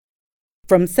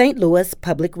from St. Louis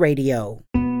Public Radio.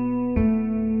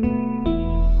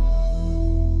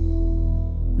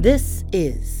 This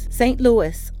is St.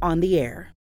 Louis on the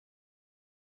Air.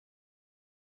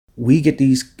 We get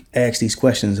asked these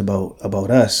questions about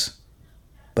us,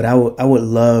 but I would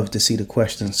love to see the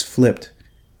questions flipped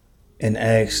and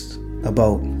asked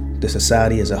about the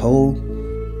society as a whole,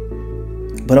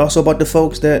 but also about the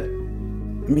folks that,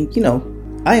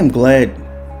 I am glad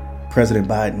President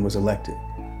Biden was elected.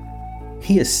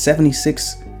 He is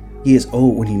 76 years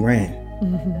old when he ran.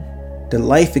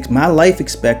 Mm-hmm. My life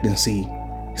expectancy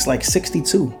is like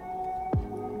 62.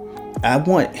 I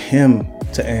want him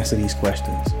to answer these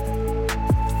questions.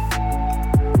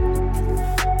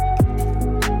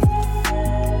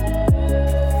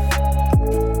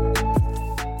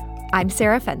 I'm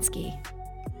Sarah Fenske.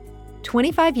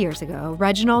 25 years ago,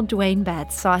 Reginald Dwayne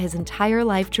Betts saw his entire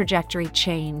life trajectory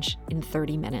change in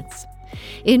 30 minutes.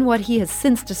 In what he has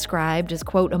since described as,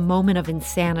 quote, a moment of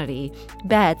insanity,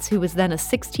 Betts, who was then a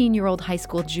 16-year-old high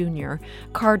school junior,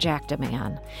 carjacked a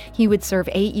man. He would serve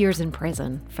 8 years in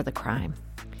prison for the crime.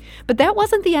 But that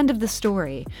wasn't the end of the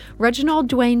story. Reginald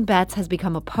Dwayne Betts has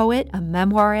become a poet, a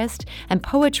memoirist, and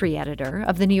poetry editor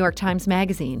of the New York Times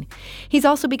Magazine. He's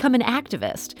also become an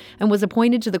activist and was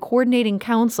appointed to the coordinating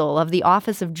council of the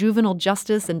Office of Juvenile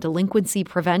Justice and Delinquency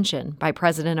Prevention by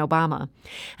President Obama.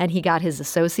 And he got his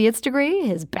associate's degree,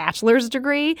 his bachelor's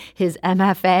degree, his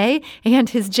MFA, and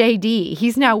his JD.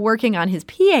 He's now working on his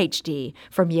PhD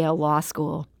from Yale Law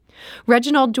School.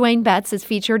 Reginald Dwayne Betts is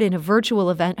featured in a virtual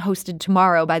event hosted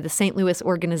tomorrow by the St. Louis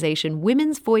organization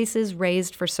Women's Voices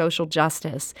Raised for Social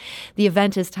Justice. The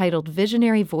event is titled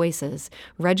Visionary Voices,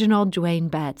 Reginald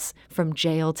Dwayne Betts, From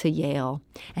Jail to Yale.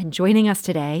 And joining us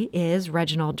today is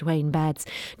Reginald Dwayne Betts.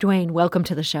 Dwayne, welcome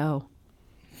to the show.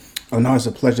 Oh, no, it's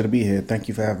a pleasure to be here. Thank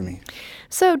you for having me.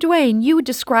 So, Dwayne, you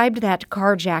described that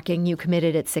carjacking you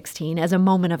committed at 16 as a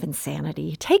moment of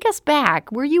insanity. Take us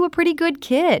back. Were you a pretty good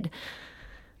kid?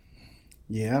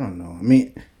 Yeah, I don't know. I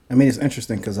mean, it's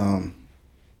interesting because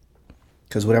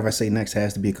whatever I say next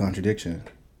has to be a contradiction.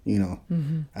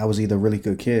 Mm-hmm. I was either a really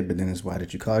good kid, but then it's why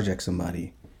did you carjack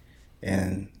somebody?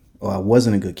 Or I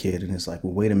wasn't a good kid, and it's like,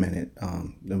 well, wait a minute.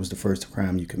 That was the first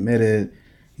crime you committed.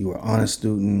 You were an honest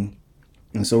student,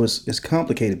 and so it's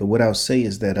complicated. But what I'll say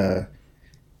is that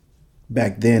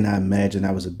back then I imagined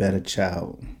I was a better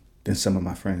child than some of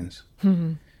my friends.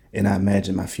 Mm-hmm. And I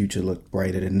imagined my future looked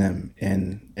brighter than them.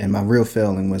 And my real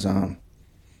failing was not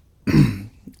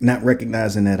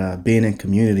recognizing that being in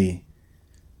community,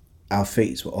 our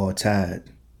fates were all tied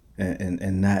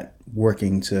and not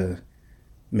working to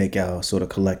make our sort of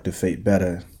collective fate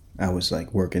better. I was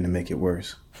like working to make it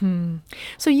worse.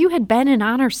 So you had been an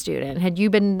honor student. Had you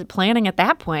been planning at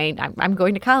that point, I'm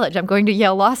going to college, I'm going to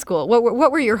Yale Law School?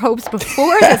 What were your hopes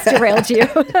before this derailed you?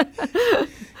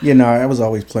 I was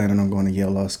always planning on going to Yale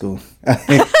Law School.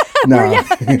 No.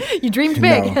 You dreamed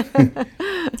big. No.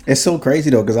 It's so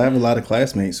crazy, though, because I have a lot of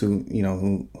classmates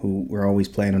who were always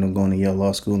planning on going to Yale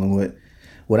Law School. And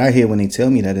what I hear when they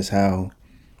tell me that is how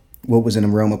what was in the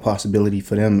realm of possibility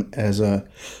for them as a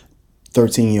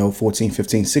 13-year-old, 14,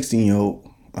 15, 16-year-old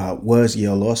was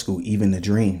Yale Law School, even the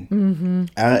dream. Mm-hmm.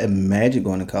 I imagined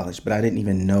going to college, but I didn't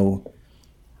even know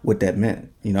what that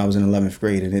meant. I was in 11th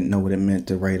grade. I didn't know what it meant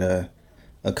to write a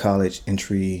college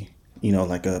entry,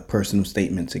 like a personal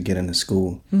statement to get into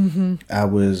school. Mm-hmm. I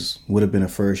would have been a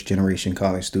first generation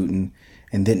college student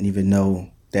and didn't even know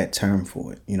that term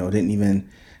for it. Didn't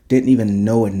even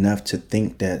know enough to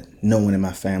think that no one in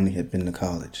my family had been to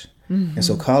college. Mm-hmm. And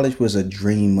so college was a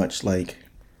dream, much like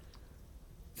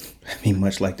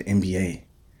the NBA.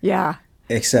 Yeah.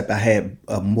 Except I had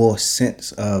a more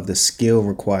sense of the skill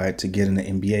required to get in the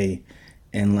NBA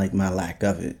and like my lack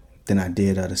of it than I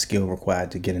did the skill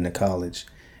required to get into college,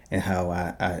 and how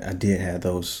I did have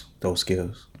those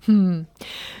skills.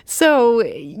 So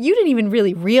you didn't even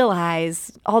really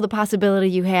realize all the possibility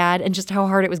you had and just how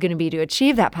hard it was going to be to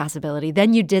achieve that possibility.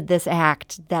 Then you did this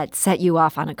act that set you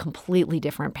off on a completely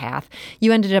different path.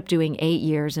 You ended up doing 8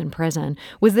 years in prison.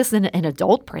 Was this an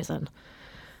adult prison?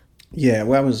 Yeah,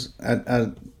 well,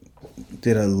 I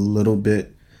did a little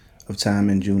bit of time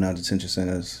in juvenile detention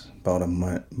centers, about a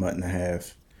month and a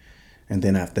half. And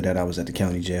then after that, I was at the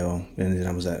county jail, and then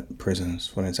I was at prisons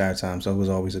for the entire time. So it was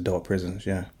always adult prisons,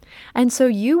 yeah. And so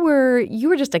you were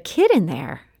just a kid in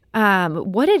there.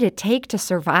 What did it take to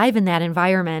survive in that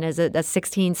environment as a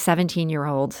 16,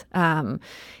 17-year-old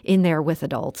in there with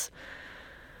adults?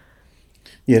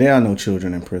 Yeah, there are no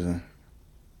children in prison.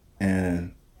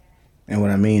 And what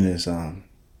I mean is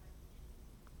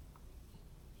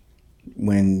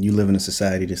when you live in a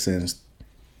society that sends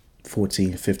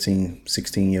 14, 15,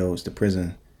 16-year-olds to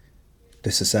prison,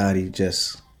 the society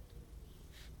just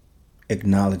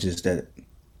acknowledges that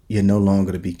you're no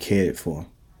longer to be cared for.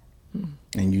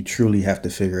 And you truly have to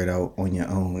figure it out on your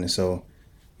own. And so,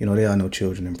 there are no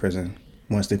children in prison.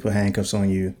 Once they put handcuffs on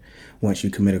you, once you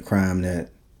commit a crime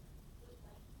that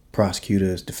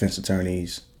prosecutors, defense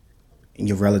attorneys, and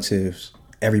your relatives,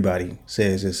 everybody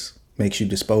says this makes you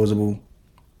disposable,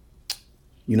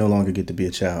 you no longer get to be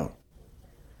a child.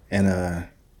 And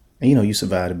you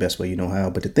survive the best way you know how.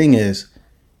 But the thing is,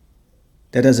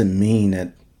 that doesn't mean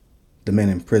that the men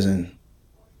in prison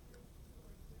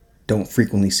don't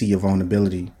frequently see your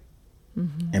vulnerability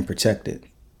and protect it.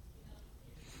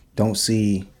 Don't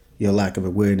see your lack of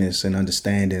awareness and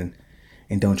understanding,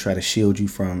 and don't try to shield you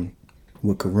from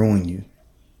what could ruin you.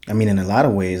 I mean, in a lot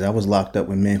of ways, I was locked up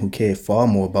with men who cared far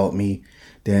more about me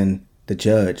than the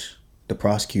judge, the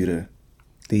prosecutor,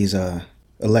 these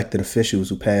elected officials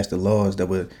who passed the laws that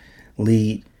would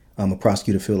lead a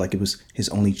prosecutor feel like it was his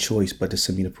only choice but to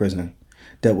send me to prison,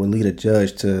 that would lead a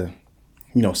judge to,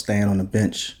 stand on the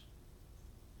bench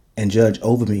and judge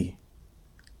over me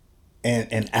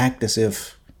and act as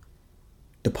if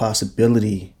the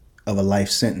possibility of a life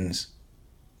sentence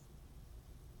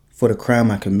for the crime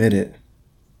I committed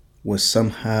was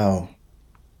somehow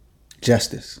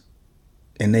justice.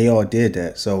 And they all did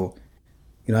that. So,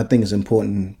 I think it's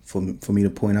important for me to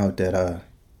point out that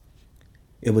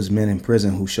it was men in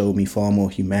prison who showed me far more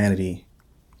humanity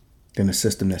than the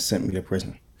system that sent me to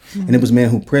prison. Mm-hmm. And it was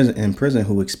men in prison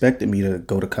who expected me to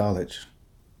go to college.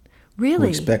 Really? Who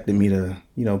expected me to,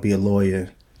 be a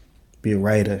lawyer, be a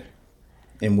writer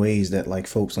in ways that like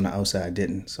folks on the outside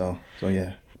didn't. So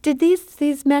yeah. Did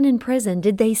these men in prison,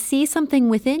 did they see something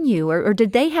within you, or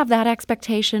did they have that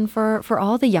expectation for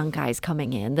all the young guys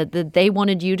coming in, that they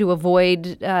wanted you to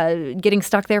avoid getting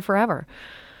stuck there forever?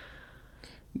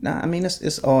 Nah, I mean,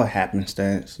 it's all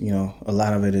happenstance. A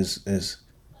lot of it is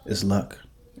luck.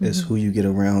 It's who you get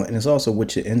around, and it's also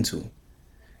what you're into.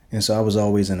 And so I was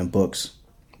always in the books,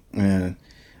 and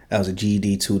I was a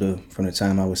GED tutor from the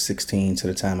time I was 16 to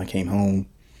the time I came home.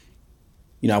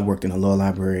 I worked in a law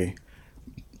library.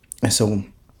 And so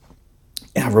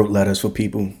I wrote letters for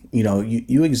people.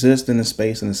 You exist in a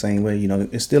space in the same way.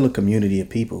 It's still a community of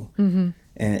people. Mm-hmm.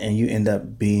 And you end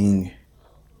up being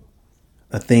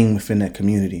a thing within that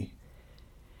community.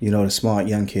 The smart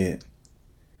young kid.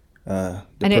 And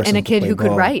a kid who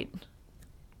could write.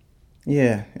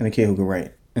 Yeah, and a kid who could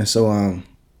write. And so I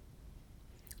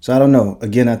don't know.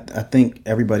 Again, I think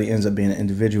everybody ends up being an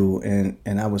individual. And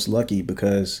I was lucky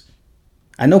because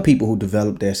I know people who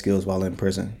developed their skills while in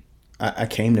prison. I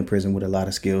came to prison with a lot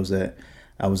of skills that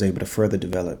I was able to further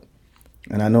develop.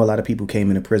 And I know a lot of people came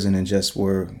into prison and just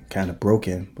were kind of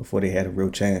broken before they had a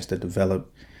real chance to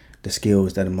develop the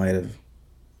skills that might have,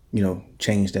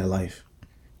 changed their life.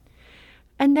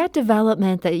 And that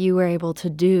development that you were able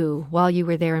to do while you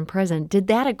were there in prison, did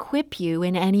that equip you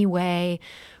in any way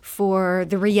for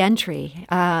the reentry,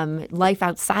 life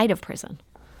outside of prison?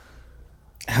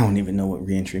 I don't even know what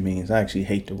reentry means. I actually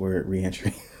hate the word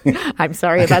reentry. I'm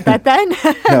sorry about that then.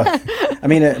 No, I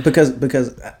mean,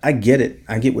 because I get it.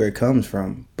 I get where it comes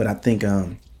from. But I think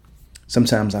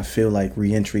sometimes I feel like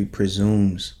reentry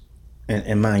presumes,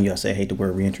 and mind you, I say I hate the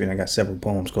word reentry, and I got several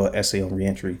poems called Essay on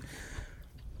Reentry.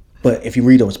 But if you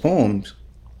read those poems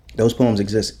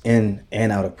exist in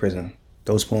and out of prison.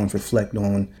 Those poems reflect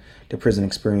on the prison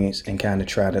experience and kind of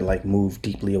try to like move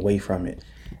deeply away from it.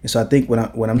 And so I think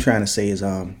what I'm trying to say is, what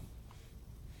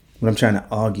I'm trying to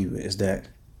argue is that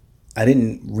I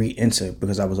didn't re-enter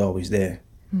because I was always there.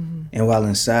 Mm-hmm. And while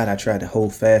inside, I tried to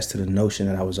hold fast to the notion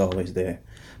that I was always there.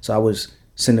 So I was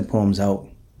sending poems out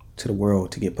to the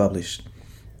world to get published.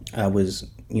 I was,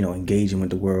 engaging with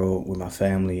the world, with my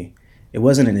family. It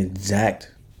wasn't an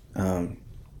exact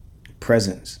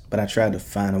presence, but I tried to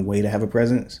find a way to have a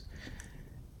presence.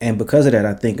 And because of that,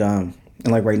 I think, and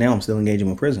like right now, I'm still engaging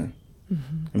with prison.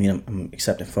 Mm-hmm. I mean, I'm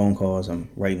accepting phone calls, I'm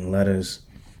writing letters.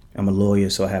 I'm a lawyer,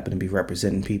 so I happen to be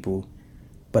representing people.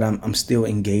 But I'm still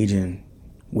engaging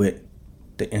with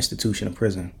the institution of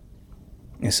prison.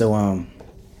 And so, I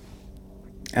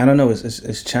don't know,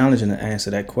 it's challenging to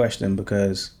answer that question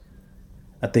because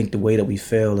I think the way that we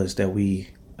fail is that we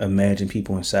imagine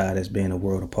people inside as being a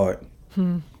world apart.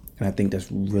 And I think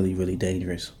that's really, really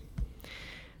dangerous.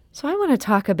 So I want to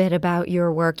talk a bit about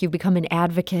your work. You've become an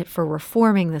advocate for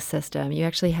reforming the system. You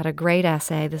actually had a great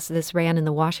essay. This ran in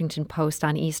the Washington Post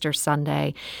on Easter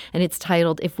Sunday, and it's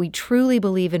titled, "If We Truly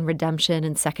Believe in Redemption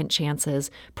and Second Chances,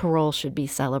 Parole Should Be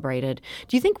Celebrated."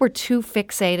 Do you think we're too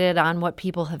fixated on what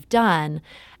people have done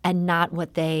and not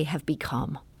what they have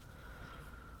become?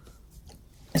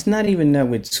 It's not even that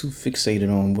we're too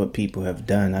fixated on what people have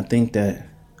done. I think that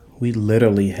we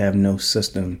literally have no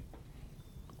system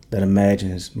that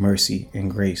imagines mercy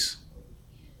and grace.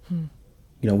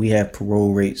 You know, we have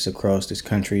parole rates across this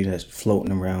country that's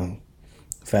floating around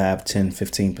 5, 10,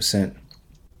 15%.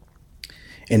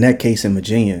 In that case in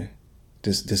Virginia,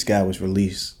 this guy was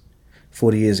released.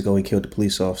 40 years ago, he killed a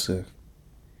police officer.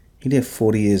 He did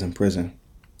 40 years in prison.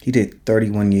 He did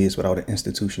 31 years without an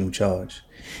institutional charge.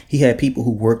 He had people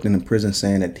who worked in the prison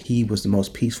saying that he was the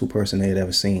most peaceful person they had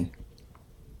ever seen.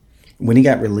 When he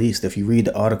got released, if you read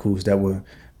the articles that were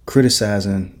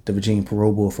criticizing the Virginia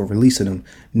Parole Board for releasing him,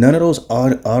 none of those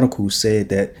articles said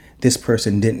that this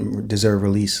person didn't deserve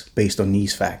release based on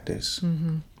these factors.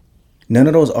 None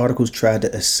of those articles tried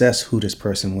to assess who this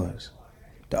person was.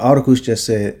 The articles just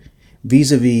said,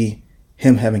 vis-a-vis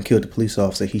him having killed the police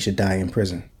officer, he should die in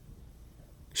prison.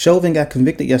 Chauvin got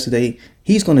convicted yesterday.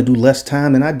 He's going to do less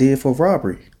time than I did for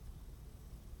robbery.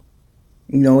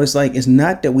 You know, it's like, it's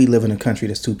not that we live in a country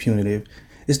that's too punitive.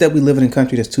 It's that we live in a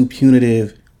country that's too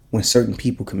punitive when certain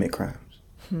people commit crimes.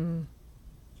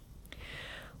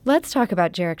 Let's talk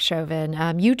about Derek Chauvin.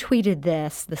 You tweeted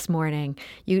this morning.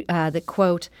 The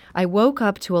quote, "I woke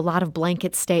up to a lot of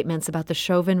blanket statements about the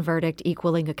Chauvin verdict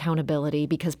equaling accountability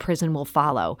because prison will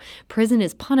follow. Prison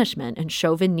is punishment and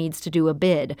Chauvin needs to do a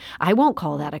bid. I won't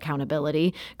call that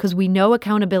accountability because we know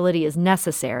accountability is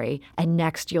necessary and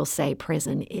next you'll say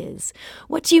prison is."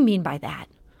 What do you mean by that?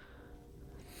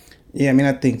 Yeah, I mean,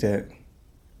 I think that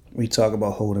we talk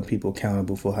about holding people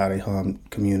accountable for how they harm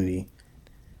community.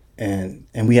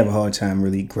 And we have a hard time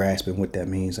really grasping what that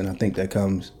means. And I think that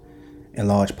comes in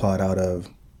large part out of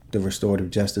the restorative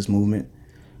justice movement,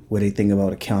 where they think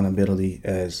about accountability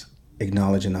as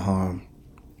acknowledging the harm,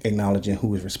 acknowledging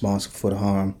who is responsible for the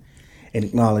harm, and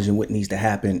acknowledging what needs to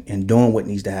happen and doing what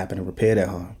needs to happen to repair that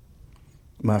harm.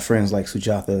 My friends like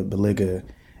Sujatha Baliga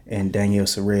and Danielle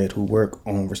Sered, who work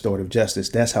on restorative justice,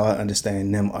 that's how I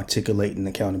understand them articulating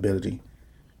accountability.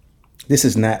 This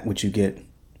is not what you get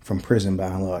from prison by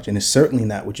and large. And it's certainly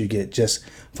not what you get just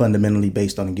fundamentally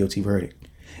based on a guilty verdict.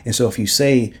 And so if you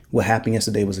say what happened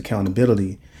yesterday was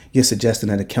accountability, you're suggesting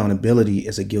that accountability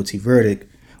is a guilty verdict,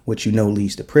 which you know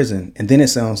leads to prison. And then it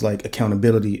sounds like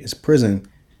accountability is prison.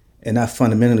 And I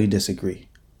fundamentally disagree.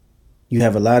 You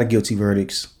have a lot of guilty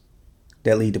verdicts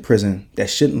that lead to prison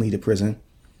that shouldn't lead to prison.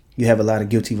 You have a lot of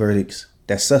guilty verdicts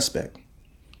that's suspect.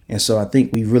 And so I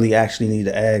think we really actually need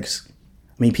to ask,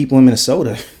 people in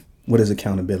Minnesota, what is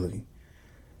accountability?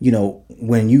 You know,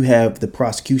 when you have the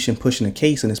prosecution pushing a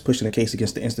case and it's pushing a case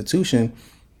against the institution,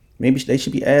 maybe they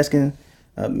should be asking,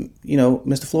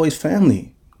 Mr. Floyd's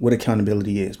family what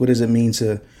accountability is. What does it mean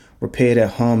to repair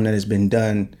that harm that has been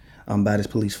done by this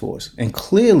police force? And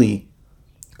clearly,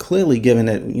 given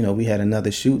that, we had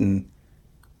another shooting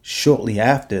shortly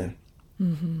after,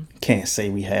 can't say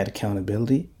we had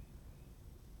accountability.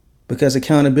 Because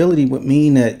accountability would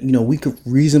mean that, we could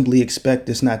reasonably expect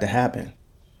this not to happen.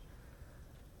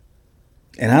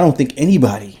 And I don't think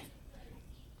anybody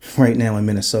right now in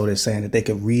Minnesota is saying that they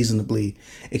could reasonably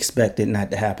expect it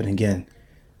not to happen again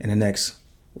in the next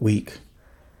week,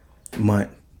 month,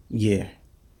 year.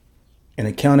 And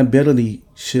accountability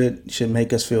should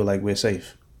make us feel like we're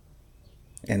safe.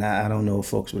 And I don't know if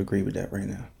folks would agree with that right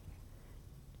now.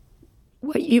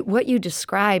 What you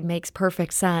describe makes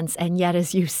perfect sense, and yet,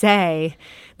 as you say,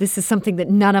 this is something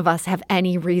that none of us have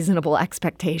any reasonable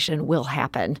expectation will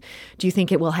happen. Do you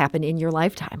think it will happen in your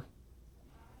lifetime?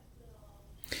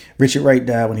 Richard Wright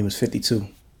died when he was 52.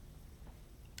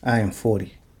 I am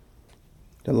 40.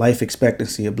 The life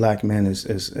expectancy of black men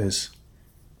is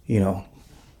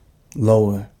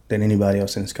lower than anybody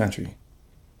else in this country.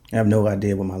 I have no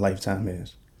idea what my lifetime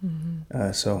is. And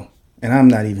I'm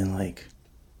not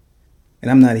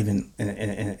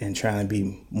even trying to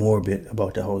be morbid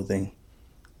about the whole thing.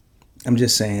 I'm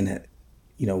just saying that,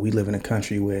 we live in a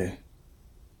country where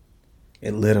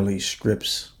it literally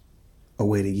strips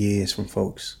away the years from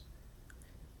folks.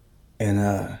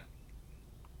 And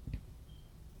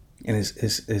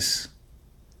it's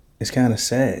kind of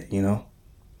sad,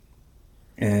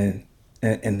 And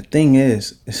the thing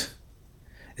is,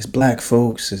 it's black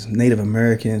folks, it's Native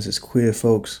Americans, it's queer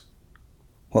folks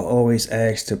who are always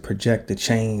asked to project the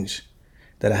change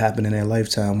that'll happen in their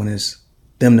lifetime when it's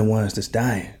them the ones that's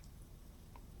dying.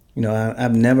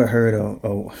 I've never heard a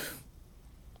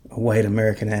white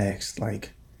American asked,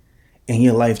 like, in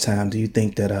your lifetime, do you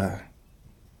think that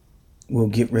we'll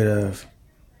get rid of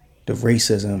the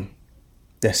racism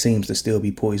that seems to still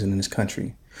be poison in this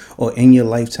country? Or in your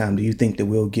lifetime, do you think that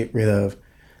we'll get rid of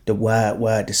the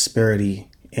wide disparity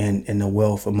in the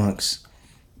wealth amongst,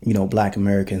 black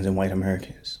Americans and white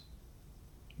Americans?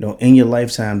 In your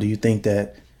lifetime, do you think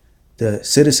that the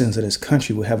citizens of this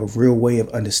country would have a real way of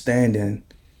understanding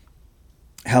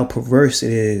how perverse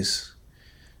it is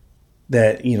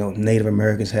that, Native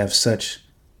Americans have such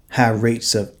high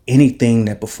rates of anything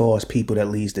that befalls people that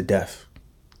leads to death.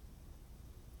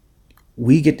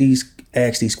 We get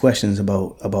asked these questions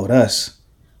about us,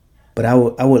 but I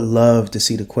would love to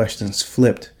see the questions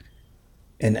flipped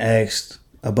and asked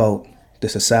about the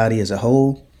society as a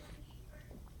whole,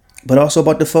 but also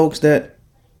about the folks that,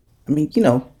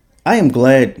 I am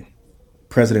glad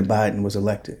President Biden was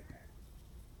elected.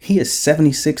 He is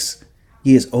 76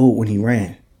 years old when he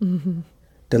ran. Mm-hmm.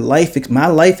 My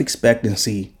life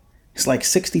expectancy is like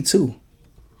 62.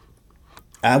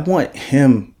 I want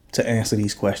him to answer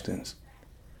these questions.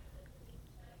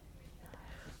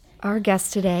 Our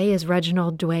guest today is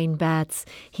Reginald Dwayne Betts.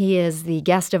 He is the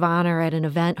guest of honor at an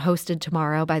event hosted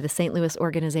tomorrow by the St. Louis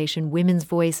organization Women's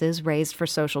Voices Raised for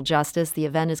Social Justice. The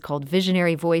event is called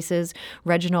Visionary Voices,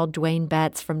 Reginald Dwayne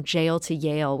Betts from Jail to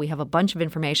Yale. We have a bunch of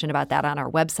information about that on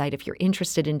our website if you're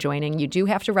interested in joining. You do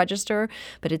have to register,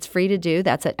 but it's free to do.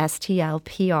 That's at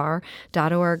stlpr.org.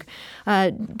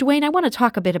 Dwayne, I want to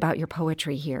talk a bit about your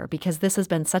poetry here because this has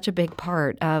been such a big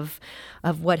part of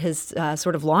what has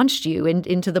sort of launched you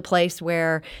into the place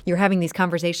where you're having these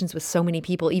conversations with so many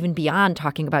people, even beyond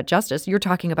talking about justice. You're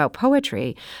talking about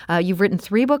poetry. You've written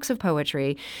 3 books of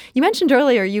poetry. You mentioned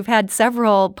earlier you've had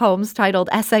several poems titled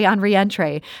Essay on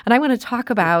Reentry, and I want to talk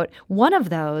about one of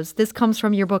those. This comes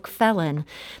from your book, Felon.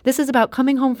 This is about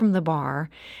coming home from the bar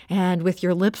and with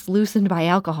your lips loosened by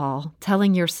alcohol,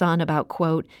 telling your son about,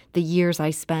 quote, the years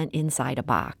I spent inside a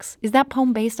box. Is that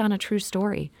poem based on a true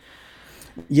story?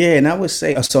 Yeah, and I'd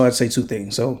say 2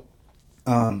 things. So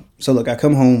look, I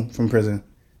come home from prison,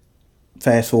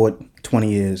 fast forward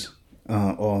 20 years,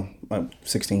 or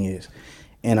 16 years,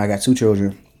 and I got 2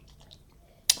 children.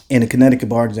 And the Connecticut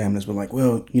bar examiners were like,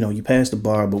 well, you passed the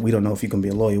bar, but we don't know if you can be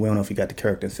a lawyer. We don't know if you got the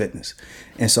character and fitness.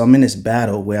 And so I'm in this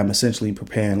battle where I'm essentially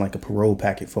preparing like a parole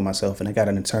packet for myself, and I got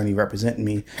an attorney representing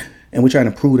me, and we're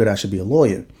trying to prove that I should be a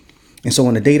lawyer. And so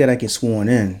on the day that I get sworn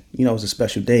in, it was a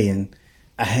special day, and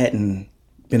I hadn't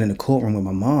been in the courtroom with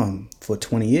my mom for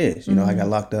 20 years. I got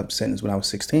locked up, sentenced when I was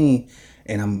 16,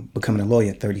 and I'm becoming a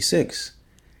lawyer at 36.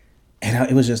 And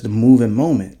it was just a moving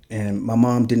moment. And my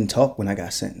mom didn't talk when I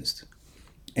got sentenced.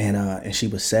 And she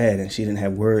was sad, and she didn't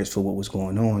have words for what was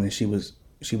going on. And she was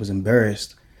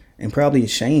embarrassed and probably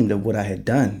ashamed of what I had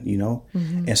done,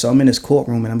 Mm-hmm. And so I'm in this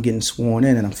courtroom, and I'm getting sworn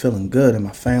in, and I'm feeling good. And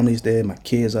my family's there, my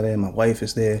kids are there, my wife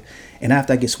is there. And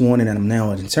after I get sworn in and I'm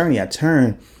now an attorney, I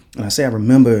turn and I say, I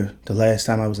remember the last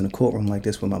time I was in a courtroom like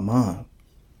this with my mom.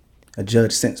 A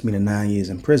judge sentenced me to 9 years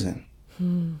in prison.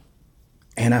 And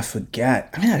I forgot.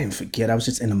 I didn't forget. I was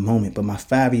just in the moment. But my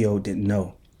 5-year-old didn't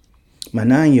know. My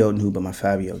 9-year-old knew, but my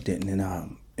 5-year-old didn't.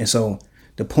 And so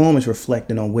the poem is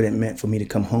reflecting on what it meant for me to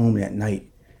come home that night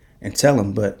and tell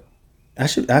him. But I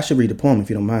should read the poem if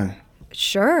you don't mind.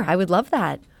 Sure, I would love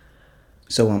that.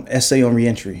 So Essay on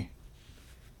Reentry.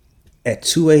 At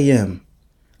 2 a.m.,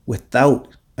 without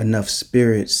enough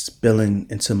spirit spilling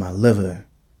into my liver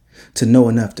to know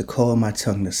enough to call my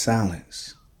tongue to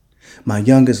silence, my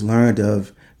youngest learned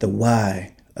of the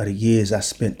why of the years I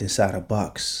spent inside a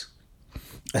box.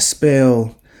 A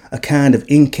spell, a kind of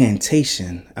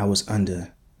incantation I was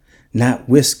under, not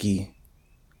whiskey,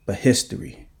 but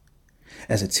history.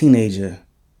 As a teenager,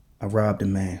 I robbed a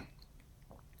man.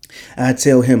 I'd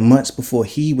tell him months before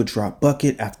he would drop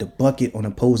bucket after bucket on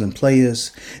opposing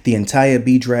players, the entire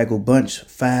bedraggled bunch,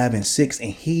 5 and 6,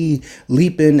 and he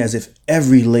leaping as if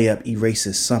every layup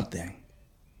erases something.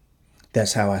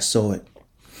 That's how I saw it.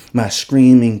 My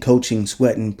screaming, coaching,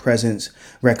 sweating presence,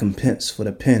 recompense for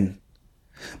the pen.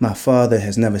 My father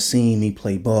has never seen me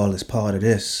play ball as part of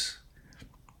this.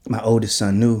 My oldest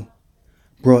son knew,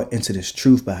 brought into this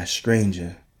truth by a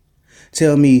stranger.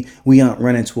 Tell me we aren't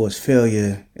running towards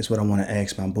failure is what I want to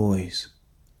ask my boys.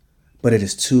 But it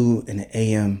is 2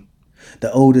 a.m.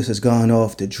 The oldest has gone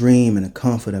off to dream in the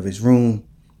comfort of his room.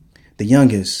 The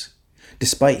youngest,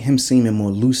 despite him seeming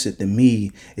more lucid than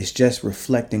me, is just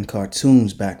reflecting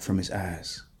cartoons back from his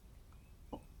eyes.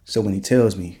 So when he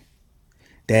tells me,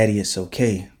 Daddy, it's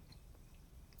okay,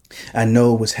 I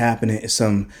know what's happening is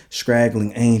some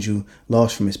straggling angel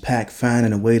lost from his pack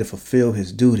finding a way to fulfill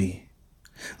his duty.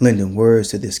 Lending words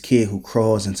to this kid who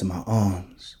crawls into my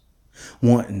arms,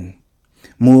 wanting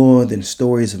more than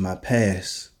stories of my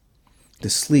past, the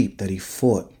sleep that he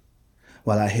fought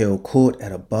while I held court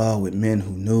at a bar with men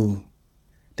who knew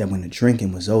that when the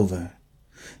drinking was over,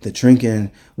 the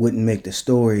drinking wouldn't make the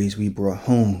stories we brought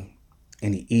home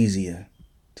any easier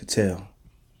to tell.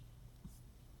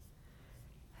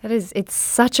 It's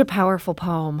such a powerful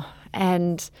poem.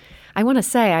 And I want to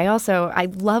say, I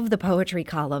love the poetry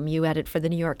column you edit for the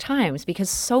New York Times, because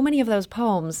so many of those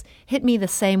poems hit me the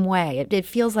same way. It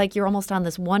feels like you're almost on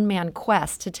this one-man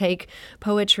quest to take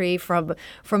poetry from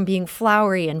being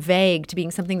flowery and vague to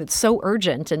being something that's so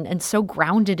urgent and so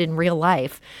grounded in real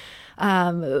life.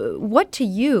 What to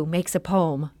you makes a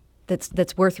poem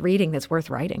that's worth reading, that's worth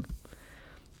writing?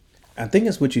 I think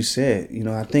it's what you said.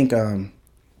 I think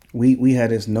we had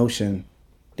this notion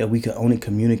that we could only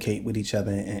communicate with each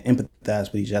other and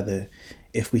empathize with each other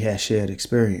if we had shared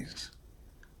experience.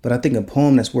 But I think a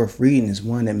poem that's worth reading is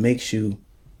one that makes you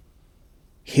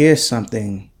hear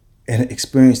something and an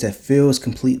experience that feels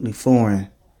completely foreign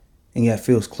and yet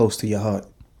feels close to your heart.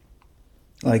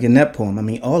 Like in that poem,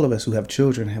 all of us who have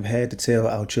children have had to tell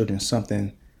our children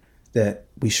something that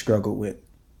we struggle with.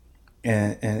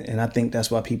 And I think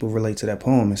that's why people relate to that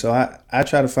poem. And so I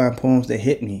try to find poems that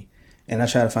hit me. And I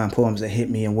try to find poems that hit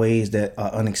me in ways that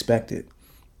are unexpected,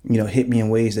 hit me in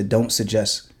ways that don't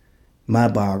suggest my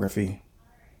biography,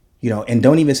 and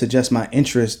don't even suggest my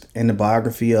interest in the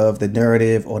biography of the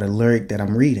narrative or the lyric that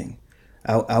I'm reading.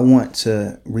 I want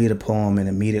to read a poem and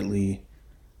immediately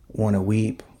want to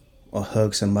weep or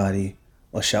hug somebody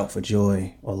or shout for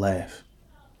joy or laugh.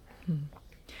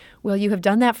 Well, you have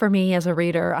done that for me as a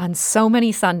reader on so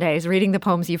many Sundays, reading the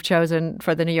poems you've chosen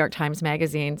for the New York Times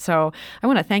Magazine. So I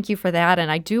want to thank you for that.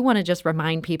 And I do want to just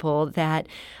remind people that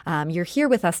you're here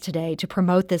with us today to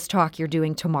promote this talk you're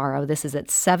doing tomorrow. This is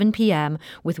at 7 p.m.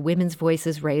 with Women's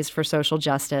Voices Raised for Social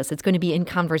Justice. It's going to be in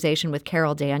conversation with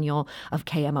Carol Daniel of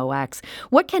KMOX.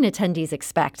 What can attendees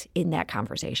expect in that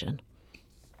conversation?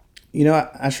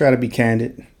 I try to be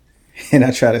candid, and I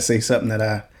try to say something that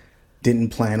I didn't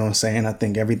plan on saying. I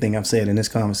think everything I've said in this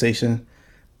conversation,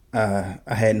 I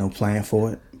had no plan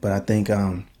for it. But I think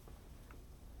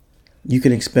you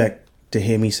can expect to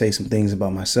hear me say some things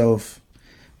about myself,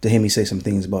 to hear me say some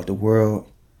things about the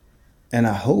world. And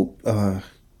I hope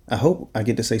I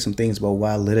get to say some things about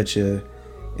why literature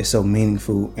is so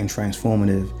meaningful and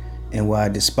transformative, and why,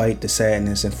 despite the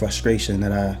sadness and frustration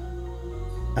that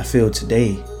I feel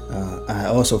today, I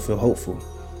also feel hopeful.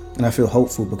 And I feel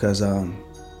hopeful because I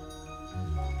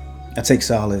take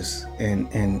solace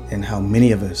in how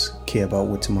many of us care about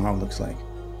what tomorrow looks like.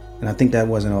 And I think that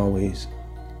wasn't always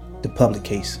the public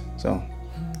case. So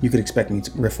you could expect me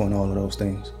to riff on all of those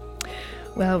things.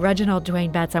 Well, Reginald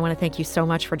Dwayne Betts, I want to thank you so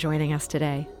much for joining us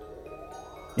today.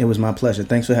 It was my pleasure.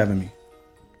 Thanks for having me.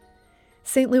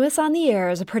 St. Louis on the Air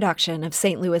is a production of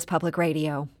St. Louis Public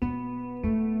Radio.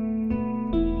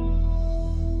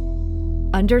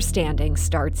 Understanding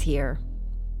starts here.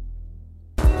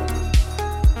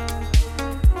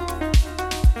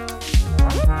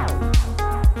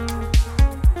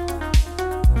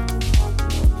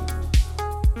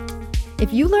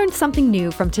 If you learned something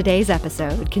new from today's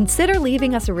episode, consider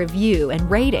leaving us a review and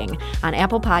rating on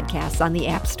Apple Podcasts on the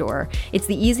App Store. It's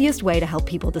the easiest way to help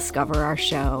people discover our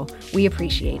show. We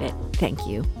appreciate it. Thank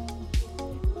you.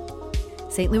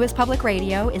 St. Louis Public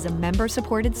Radio is a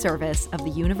member-supported service of the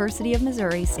University of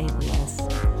Missouri St. Louis.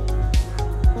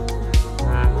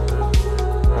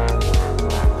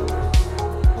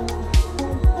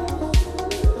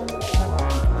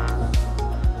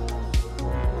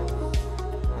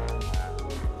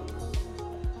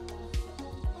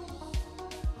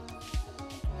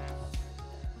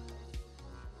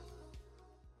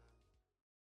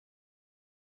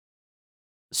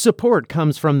 Support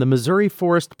comes from the Missouri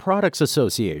Forest Products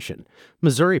Association.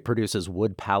 Missouri produces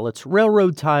wood pallets,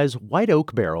 railroad ties, white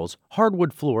oak barrels,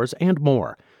 hardwood floors, and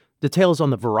more. Details on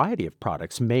the variety of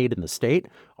products made in the state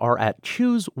are at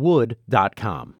choosewood.com.